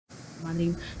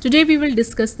Today we will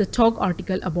discuss the TOG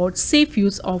article about safe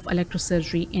use of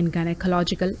electrosurgery in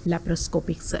gynecological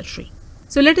laparoscopic surgery.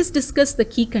 So let us discuss the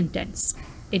key contents.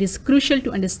 It is crucial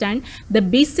to understand the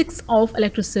basics of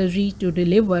electrosurgery to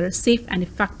deliver safe and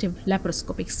effective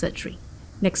laparoscopic surgery.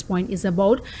 Next point is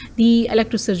about the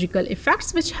electrosurgical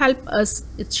effects which help us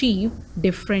achieve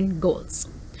different goals.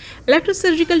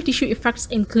 Electrosurgical tissue effects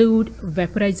include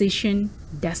vaporization,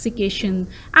 desiccation,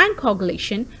 and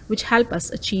coagulation, which help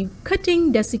us achieve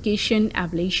cutting, desiccation,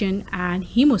 ablation, and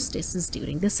hemostasis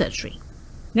during the surgery.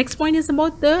 Next point is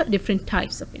about the different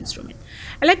types of instrument.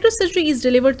 Electrosurgery is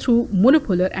delivered through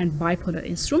monopolar and bipolar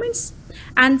instruments,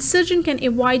 and surgeon can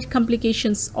avoid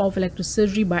complications of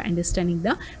electrosurgery by understanding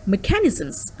the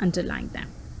mechanisms underlying them.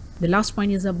 The last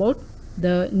point is about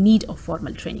the need of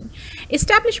formal training.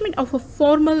 Establishment of a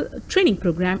formal training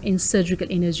program in surgical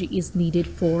energy is needed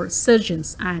for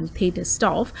surgeons and theatre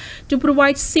staff to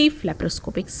provide safe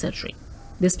laparoscopic surgery.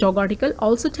 This TOG article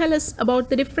also tells us about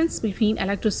the difference between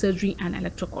electrosurgery and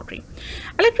electrocautery.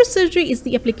 Electrosurgery is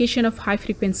the application of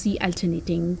high-frequency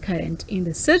alternating current in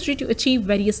the surgery to achieve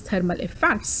various thermal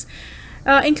effects,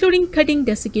 including cutting,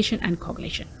 desiccation, and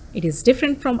coagulation. It is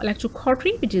different from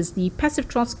electrocautery, which is the passive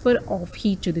transfer of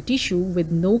heat to the tissue with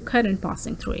no current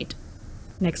passing through it.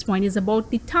 Next point is about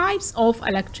the types of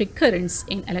electric currents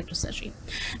in electrosurgery.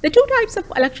 The two types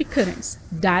of electric currents,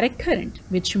 direct current,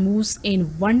 which moves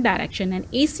in one direction, and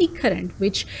AC current,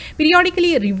 which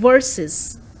periodically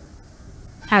reverses,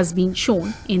 has been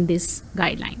shown in this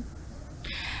guideline.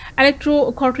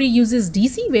 Electrocautery uses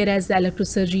DC, whereas the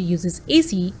electrosurgery uses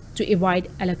AC to avoid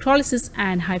electrolysis,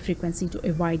 and high frequency to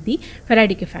avoid the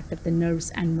Faradic effect of the nerves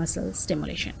and muscle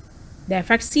stimulation. The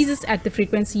effect ceases at the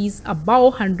frequencies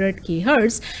above 100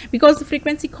 kHz because the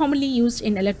frequency commonly used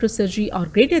in electrosurgery are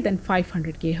greater than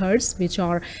 500 kHz, which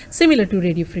are similar to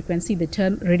radio frequency. The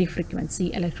term radio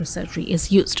frequency electrosurgery is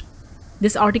used.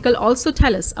 This article also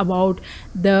tells us about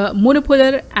the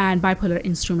monopolar and bipolar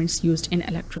instruments used in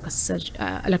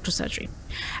electrosurgery.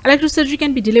 Electrosurgery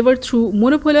can be delivered through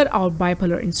monopolar or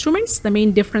bipolar instruments. The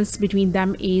main difference between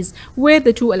them is where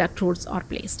the two electrodes are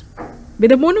placed.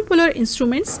 With the monopolar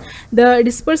instruments, the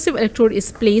dispersive electrode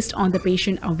is placed on the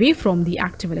patient away from the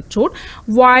active electrode,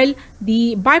 while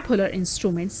the bipolar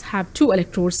instruments have two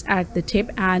electrodes at the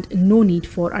tip and no need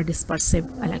for a dispersive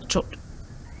electrode.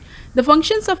 The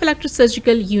functions of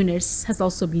electrosurgical units has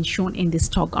also been shown in this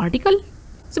TOG article.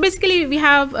 So basically, we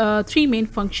have three main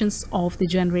functions of the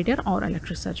generator or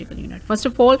electrosurgical unit. First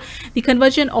of all, the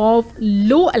conversion of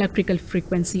low electrical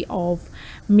frequency of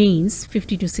mains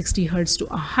 50 to 60 Hz to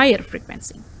a higher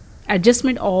frequency.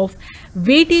 Adjustment of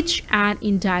weightage and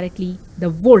indirectly the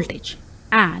voltage.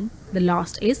 And the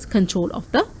last is control of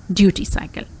the duty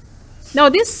cycle. Now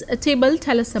this table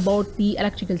tells us about the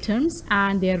electrical terms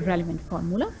and their relevant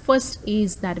formula. First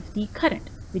is that of the current,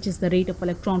 which is the rate of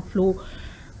electron flow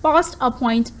past a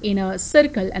point in a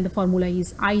circle, and the formula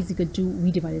is I is equal to V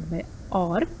divided by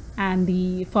R, and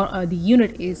the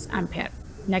unit is ampere.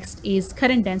 Next is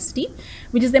current density,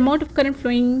 which is the amount of current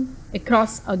flowing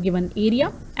across a given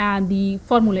area, and the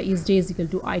formula is J is equal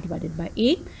to I divided by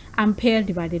A, ampere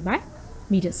divided by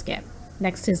meter square.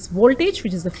 Next is voltage,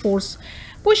 which is the force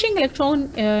pushing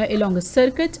electron along a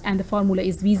circuit, and the formula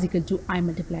is V is equal to I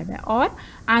multiplied by R,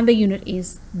 and the unit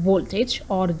is voltage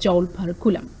or joule per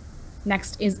coulomb.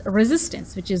 Next is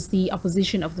resistance, which is the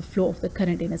opposition of the flow of the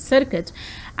current in a circuit,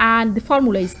 and the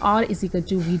formula is R is equal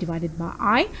to V divided by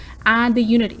I, and the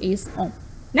unit is ohm.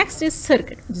 Next is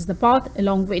circuit, which is the path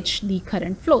along which the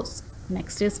current flows.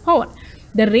 Next is power,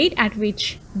 the rate at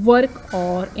which work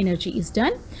or energy is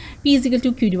done. P is equal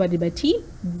to Q divided by T,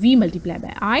 V multiplied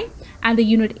by I, and the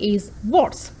unit is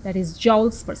watts, that is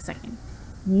joules per second.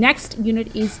 Next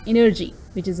unit is energy,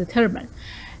 which is a thermal,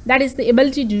 that is the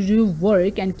ability to do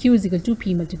work, and Q is equal to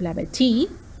P multiplied by T,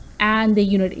 and the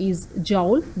unit is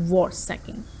joule watt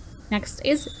second. Next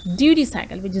is duty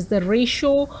cycle, which is the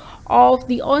ratio of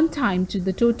the on time to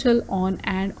the total on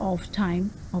and off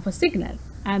time of a signal,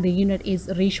 and the unit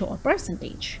is ratio or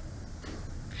percentage.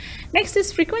 Next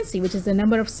is frequency, which is the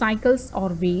number of cycles or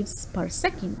waves per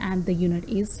second, and the unit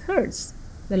is hertz.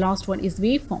 The last one is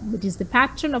waveform, which is the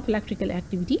pattern of electrical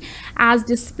activity as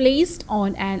displayed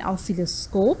on an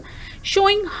oscilloscope,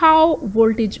 showing how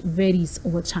voltage varies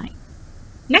over time.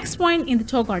 Next point in the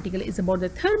TOG article is about the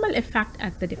thermal effect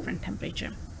at the different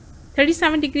temperature.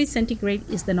 37 degrees centigrade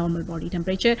is the normal body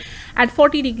temperature. At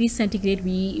 40 degrees centigrade,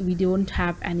 we don't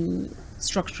have any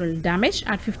structural damage.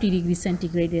 At 50 degrees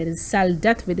centigrade, there is cell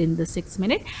death within the 6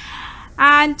 minutes.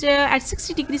 And at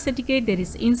 60 degrees centigrade, there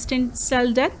is instant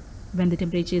cell death. when the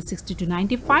temperature is 60 to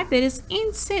 95, there is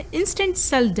instant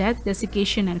cell death,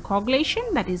 desiccation and coagulation,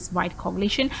 that is white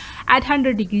coagulation. At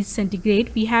 100 degrees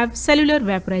centigrade, we have cellular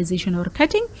vaporization or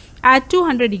cutting. At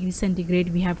 200 degrees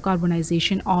centigrade, we have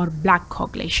carbonization or black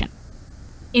coagulation.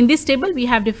 In this table, we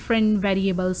have different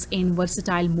variables in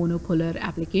versatile monopolar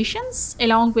applications,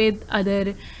 along with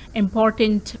other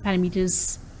important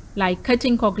parameters like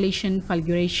cutting coagulation,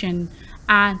 fulguration,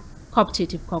 and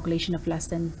cooptative coagulation of less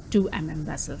than 2 mm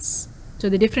vessels. So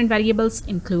the different variables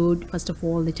include, first of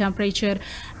all, the temperature,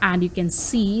 and you can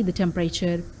see the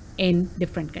temperature in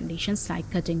different conditions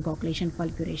like cutting coagulation,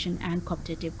 fulguration, and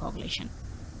cooptative coagulation.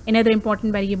 Another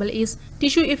important variable is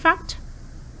tissue effect,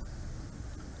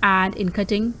 and in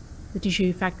cutting, the tissue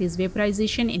effect is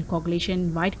vaporization, in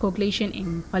coagulation, white coagulation,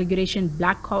 in fulguration,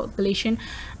 black coagulation,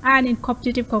 and in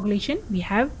cooptative coagulation, we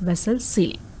have vessel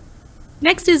sealing.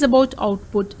 Next is about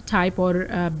output type or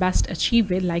best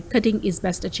achieved with, like cutting is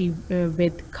best achieved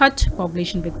with cut,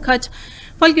 coagulation with cut,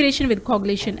 fulguration with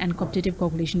coagulation, and cooptative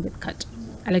coagulation with cut.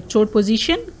 Electrode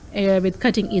position with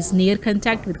cutting is near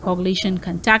contact, with coagulation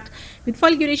contact, with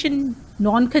fulguration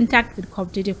non-contact, with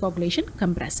cooptative coagulation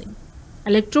compressing.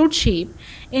 Electrode shape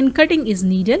in cutting is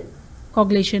needle,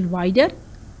 coagulation wider,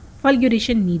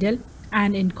 fulguration needle,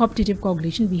 and in cooptative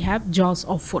coagulation we have jaws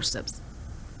of forceps.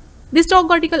 This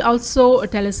TOG article also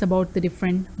tells us about the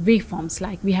different waveforms,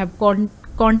 like we have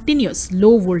continuous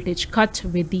low voltage cut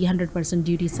with the 100%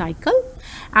 duty cycle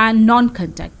and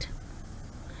non-contact,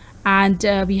 and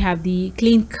we have the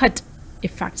clean cut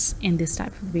effects in this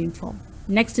type of waveform.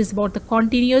 Next is about the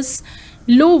continuous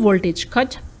low voltage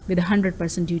cut with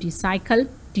 100% duty cycle,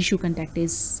 tissue contact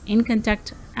is in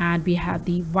contact, and we have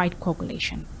the white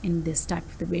coagulation in this type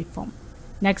of the waveform.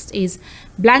 Next is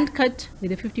blunt cut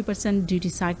with a 50% duty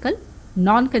cycle,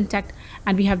 non-contact,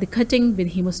 and we have the cutting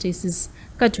with hemostasis,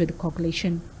 cut with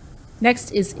coagulation.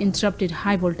 Next is interrupted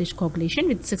high voltage coagulation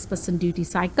with 6% duty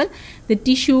cycle. The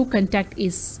tissue contact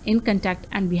is in contact,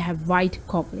 and we have white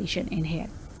coagulation in here.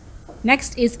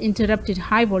 Next is interrupted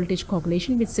high voltage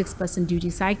coagulation with 6% duty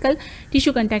cycle.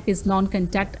 Tissue contact is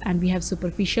non-contact, and we have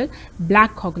superficial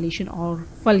black coagulation or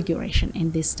fulguration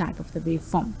in this type of the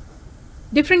waveform.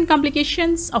 Different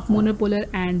complications of monopolar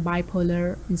and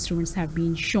bipolar instruments have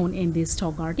been shown in this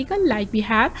TOG article. Like we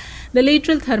have the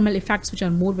lateral thermal effects, which are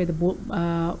more with the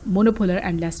monopolar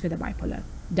and less with the bipolar.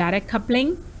 Direct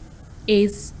coupling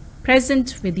is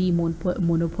present with the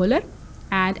monopolar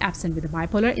and absent with the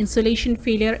bipolar. Insulation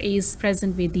failure is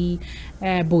present with the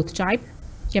both type.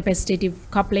 Capacitive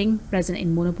coupling present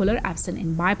in monopolar, absent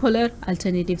in bipolar.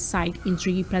 Alternative site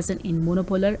injury present in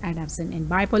monopolar and absent in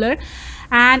bipolar.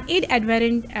 And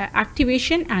inadvertent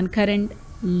activation and current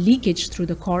leakage through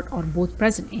the cord are both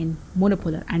present in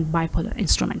monopolar and bipolar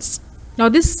instruments. Now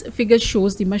this figure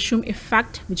shows the mushroom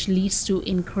effect, which leads to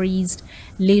increased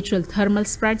lateral thermal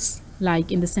spreads. Like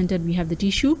in the center we have the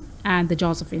tissue, and the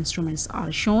jaws of instruments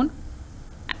are shown.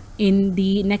 In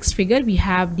the next figure, we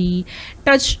have the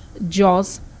touch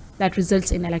jaws that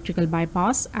results in electrical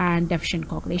bypass and deficient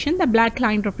coagulation. The black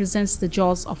line represents the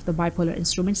jaws of the bipolar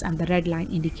instruments, and the red line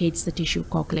indicates the tissue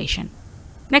coagulation.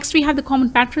 Next, we have the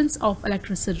common patterns of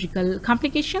electrosurgical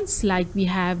complications, like we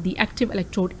have the active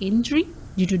electrode injury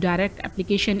due to direct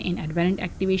application in adherent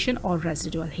activation or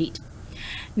residual heat.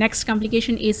 Next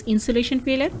complication is insulation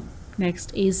failure.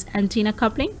 Next is antenna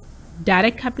coupling,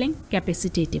 direct coupling,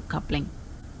 capacitive coupling.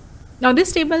 Now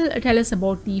this table tells us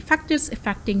about the factors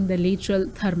affecting the lateral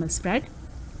thermal spread.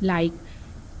 Like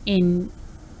in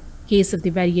case of the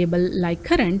variable like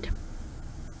current,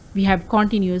 we have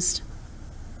continuous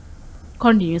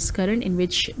current in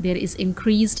which there is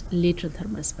increased lateral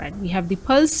thermal spread. We have the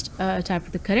pulsed type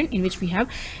of the current in which we have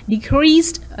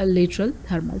decreased lateral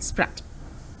thermal spread.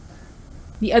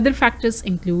 The other factors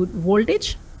include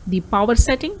voltage, the power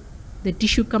setting, the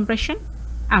tissue compression,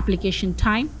 application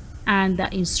time, and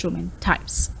the instrument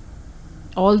types.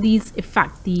 All these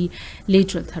affect the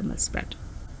lateral thermal spread.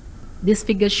 This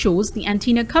figure shows the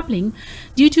antenna coupling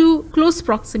due to close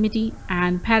proximity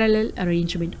and parallel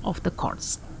arrangement of the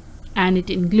cords. And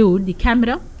it includes the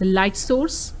camera, the light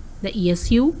source, the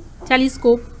ESU,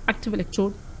 telescope, active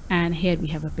electrode, and here we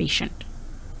have a patient.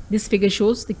 This figure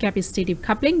shows the capacitive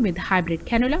coupling with hybrid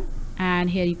cannula, and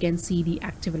here you can see the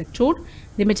active electrode,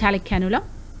 the metallic cannula,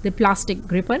 the plastic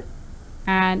gripper,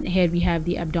 and here we have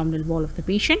the abdominal wall of the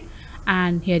patient,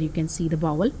 and here you can see the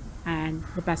bowel and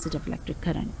the passage of electric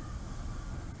current.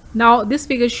 Now this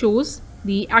figure shows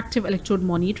the active electrode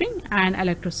monitoring and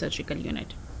electrosurgical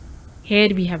unit.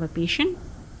 Here we have a patient.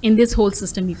 In this whole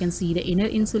system you can see the inner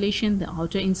insulation, the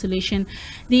outer insulation,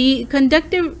 the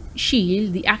conductive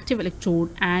shield, the active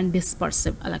electrode, and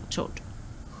dispersive electrode.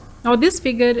 Now this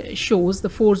figure shows the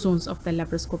 4 zones of the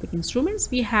laparoscopic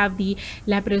instruments. We have the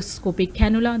laparoscopic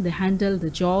cannula, the handle, the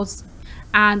jaws,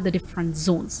 and the different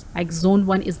zones. Like zone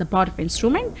 1 is the part of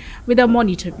instrument with a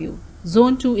monitor view.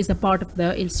 Zone 2 is the part of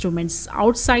the instruments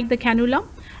outside the cannula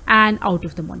and out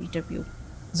of the monitor view.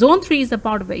 Zone 3 is the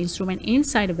part of the instrument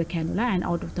inside of the cannula and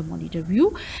out of the monitor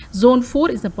view. Zone 4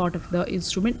 is the part of the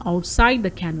instrument outside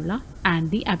the cannula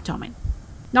and the abdomen.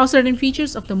 Now, certain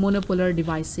features of the monopolar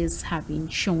devices have been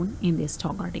shown in this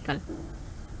TOG article.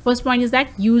 First point is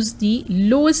that use the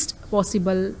lowest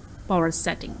possible power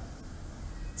setting.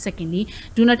 Secondly,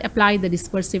 do not apply the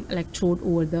dispersive electrode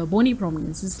over the bony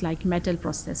prominences like metal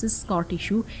prosthesis, scar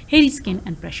tissue, hairy skin,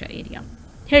 and pressure area.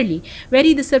 Thirdly,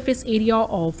 vary the surface area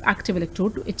of active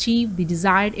electrode to achieve the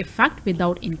desired effect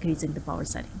without increasing the power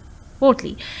setting.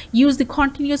 Fourthly, use the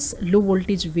continuous low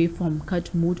voltage waveform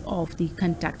cut mode of the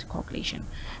contact coagulation.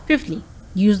 Fifthly,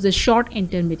 use the short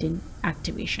intermittent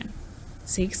activation.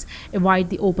 6. Avoid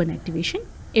the open activation.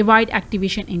 Avoid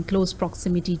activation in close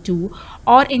proximity to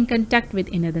or in contact with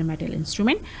another metal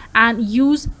instrument, and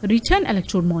use return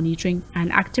electrode monitoring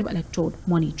and active electrode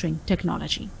monitoring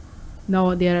technology.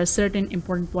 Now, there are certain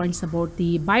important points about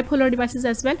the bipolar devices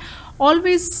as well.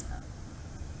 Always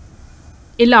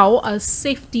allow a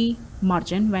safety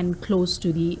margin when close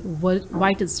to the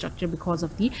vital structure because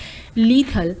of the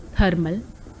lethal thermal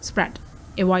spread.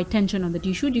 Avoid tension on the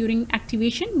tissue during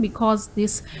activation because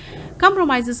this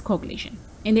compromises coagulation.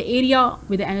 In the area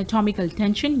with the anatomical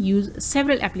tension, use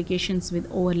several applications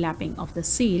with overlapping of the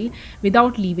sail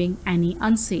without leaving any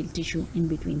unsailed tissue in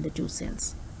between the two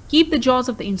cells. Keep the jaws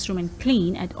of the instrument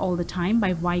clean at all the time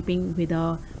by wiping with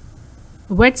a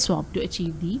wet swab to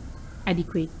achieve the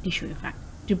adequate tissue effect.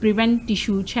 To prevent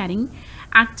tissue tearing,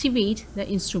 activate the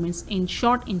instruments in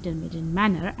short intermittent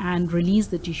manner and release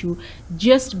the tissue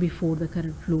just before the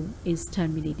current flow is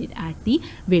terminated at the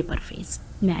vapor phase.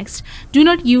 Next, do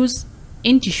not use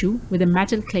in tissue with a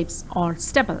metal clips or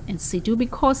staple in situ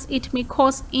because it may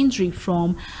cause injury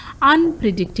from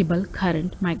unpredictable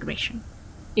current migration.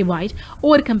 Avoid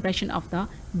overcompression of the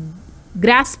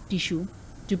grasp tissue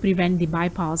to prevent the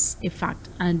bypass effect,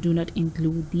 and do not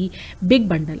include the big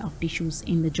bundle of tissues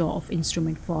in the jaw of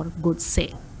instrument for good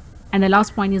sale. And the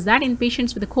last point is that in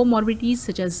patients with the comorbidities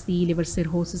such as the liver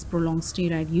cirrhosis, prolonged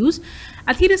steroid use,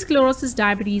 atherosclerosis,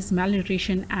 diabetes,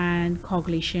 malnutrition, and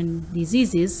coagulation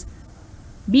diseases,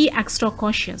 be extra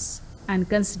cautious and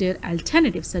consider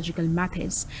alternative surgical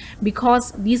methods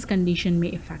because these conditions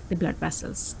may affect the blood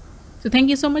vessels. So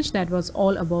thank you so much. That was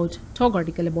all about TOG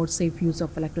article about safe use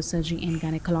of electrosurgery in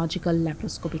gynecological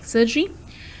laparoscopic surgery.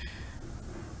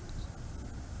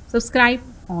 Subscribe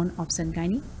on Obs and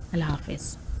Gynae. Allah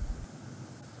Hafiz.